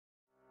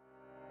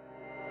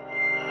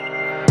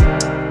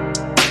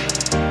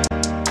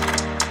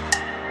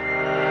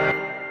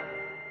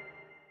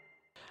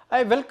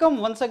I welcome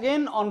once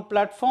again on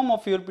platform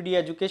of YourPedia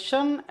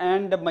Education,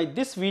 and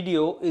this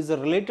video is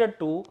related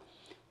to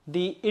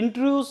the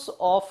interviews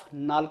of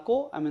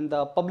NALCO,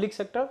 the public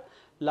sector,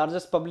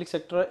 largest public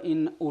sector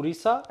in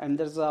Odisha, and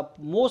there is a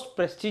most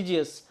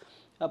prestigious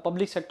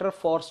public sector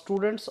for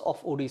students of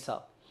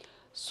Odisha.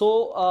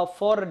 So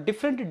for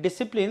different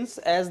disciplines,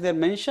 as they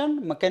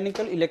mentioned,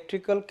 mechanical,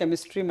 electrical,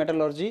 chemistry,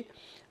 metallurgy,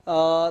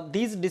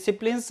 these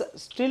disciplines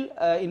still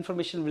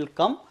information will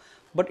come,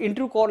 but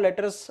interview call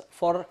letters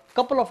for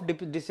couple of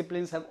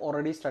disciplines have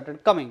already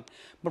started coming.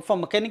 But for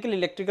mechanical,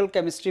 electrical,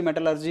 chemistry,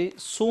 metallurgy,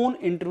 soon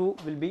interview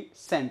will be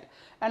sent,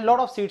 and lot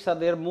of seats are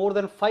there. More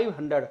than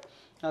 500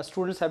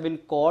 students have been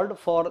called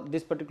for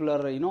this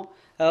particular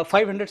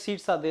 500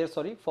 seats are there,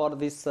 sorry, for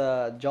these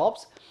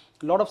jobs.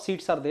 Lot of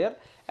seats are there,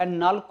 and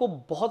NALCO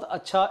बहुत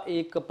अच्छा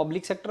एक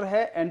public sector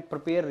है and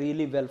prepare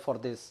really well for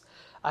this.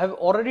 I have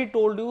already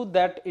told you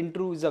that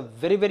interview is a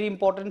very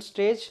important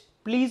stage.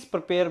 Please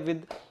prepare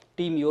with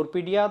team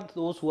YourPedia,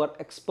 those who are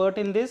expert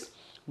in this.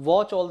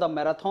 Watch all the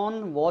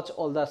marathon, watch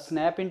all the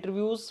snap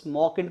interviews,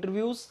 mock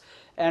interviews,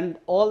 and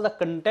all the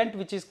content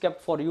which is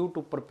kept for you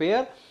to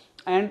prepare,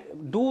 and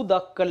do the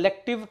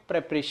collective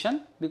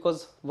preparation,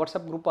 because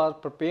WhatsApp group are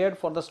prepared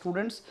for the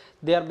students.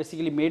 They are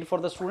basically made for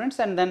the students,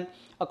 and then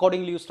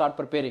accordingly you start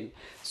preparing.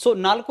 So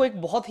NALCO एक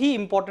बहुत ही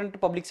important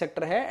public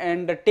sector है,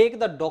 and take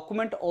the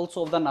document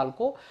also of the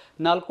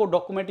NALCO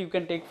document you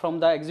can take from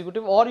the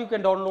executive, or you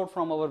can download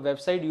from our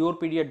website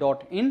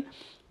yourpedia.in.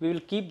 we will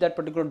keep that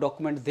particular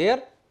document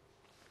there.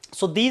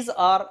 So these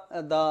are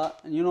the,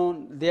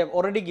 they have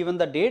already given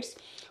the dates.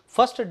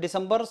 1st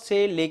December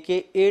से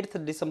लेके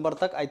 8th December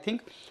तक I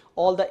think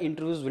all the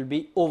interviews will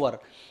be over.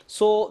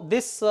 So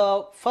this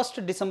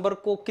 1st December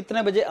को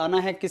कितने बजे आना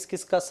है, किस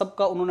किस का,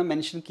 सबका उन्होंने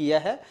mention किया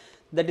है.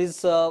 That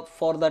is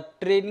for the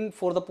training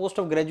for the post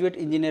of graduate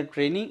engineer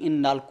training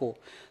in NALCO.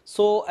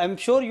 So I'm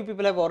sure you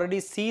people have already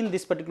seen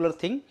this particular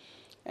thing,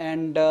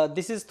 and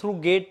this is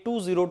through gate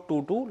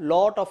 2022.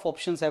 Lot of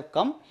options have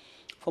come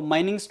for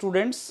mining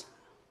students,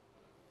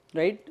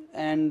 right,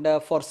 and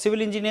for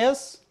civil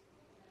engineers.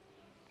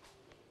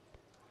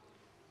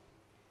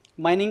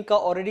 Mining का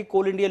already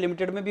Coal India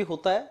Limited में भी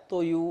होता है,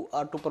 तो you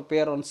are to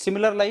prepare on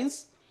similar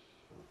lines.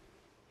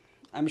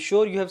 I'm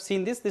sure you have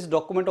seen this. This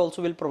document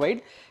also will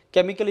provide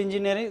chemical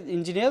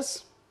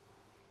engineers,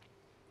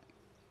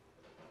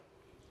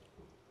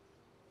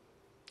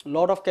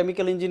 lot of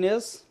chemical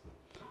engineers,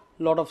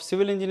 lot of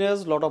civil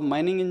engineers, lot of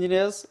mining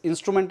engineers,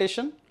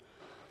 instrumentation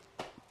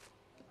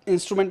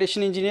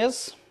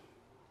engineers.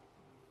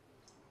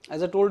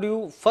 As I told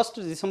you,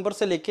 1st December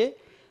से लेके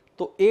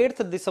तो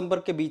 8th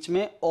December के बीच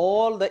में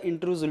all the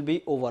interviews will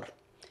be over,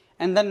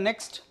 and then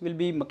next will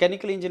be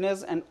mechanical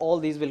engineers, and all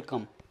these will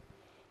come,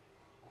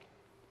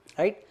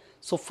 right?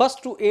 So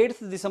 1st to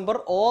 8th December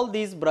all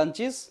these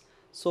branches.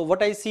 So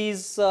what I see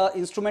is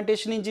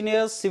instrumentation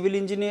engineers, civil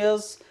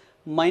engineers,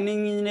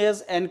 mining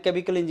engineers, and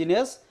chemical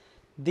engineers.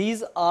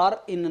 These are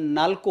in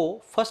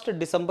NALCO. 1st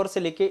December से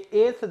लेके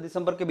 8th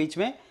December के बीच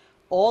में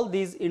all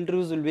these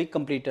interviews will be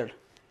completed.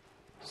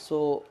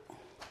 So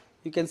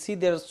you can see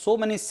there are so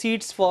many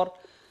seats for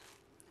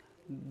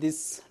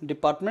these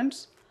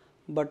departments,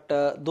 but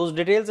those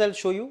details I'll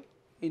show you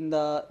in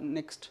the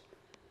next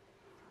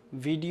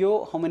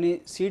video, how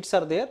many seats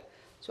are there.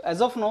 So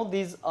as of now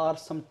these are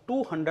some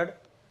 200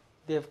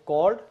 they have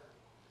called,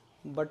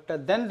 but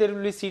then there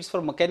will be seats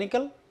for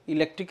mechanical,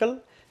 electrical,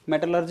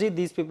 metallurgy.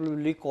 These people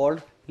will be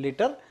called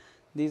later.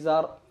 These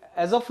are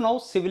as of now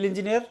civil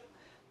engineer,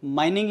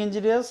 mining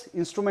engineers,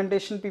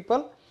 instrumentation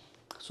people.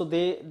 So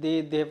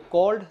they have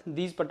called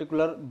these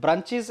particular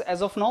branches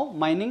as of now: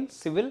 mining,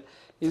 civil,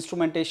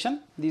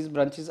 instrumentation. These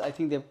branches I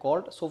think they have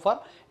called so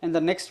far, and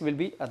the next will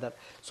be other.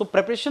 So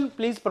preparation,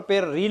 please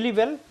prepare really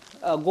well.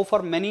 Go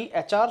for many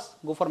HRs,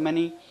 go for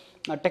many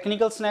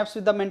technical snaps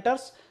with the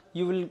mentors.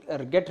 You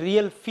will get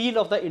real feel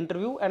of the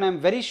interview, and I am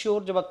very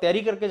sure जब आप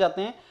तैयारी करके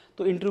जाते हैं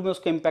तो interview में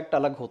उसका impact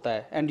अलग होता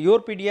है. And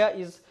YourPedia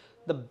is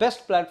the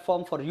best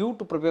platform for you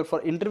to prepare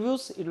for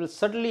interviews. It will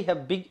certainly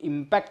have big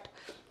impact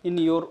in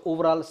your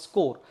overall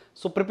score.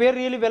 So prepare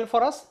really well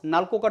for us.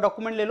 NALCO का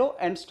document ले लो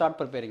and start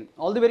preparing.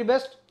 All the very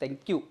best.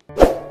 Thank you.